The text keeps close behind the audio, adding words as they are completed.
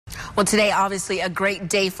Well, today, obviously, a great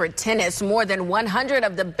day for tennis. More than 100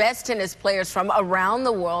 of the best tennis players from around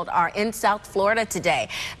the world are in South Florida today.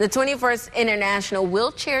 The 21st International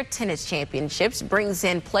Wheelchair Tennis Championships brings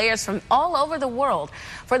in players from all over the world.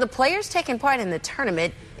 For the players taking part in the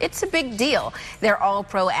tournament, it's a big deal. They're all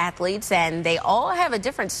pro athletes, and they all have a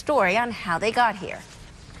different story on how they got here.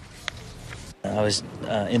 I was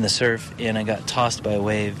in the surf and I got tossed by a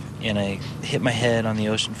wave and I hit my head on the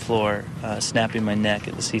ocean floor, snapping my neck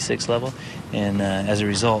at the C6 level, and as a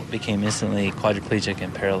result became instantly quadriplegic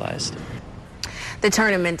and paralyzed. The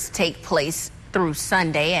tournaments take place through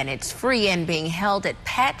Sunday, and it's free and being held at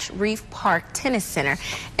Patch Reef Park Tennis Center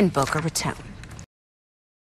in Boca Raton.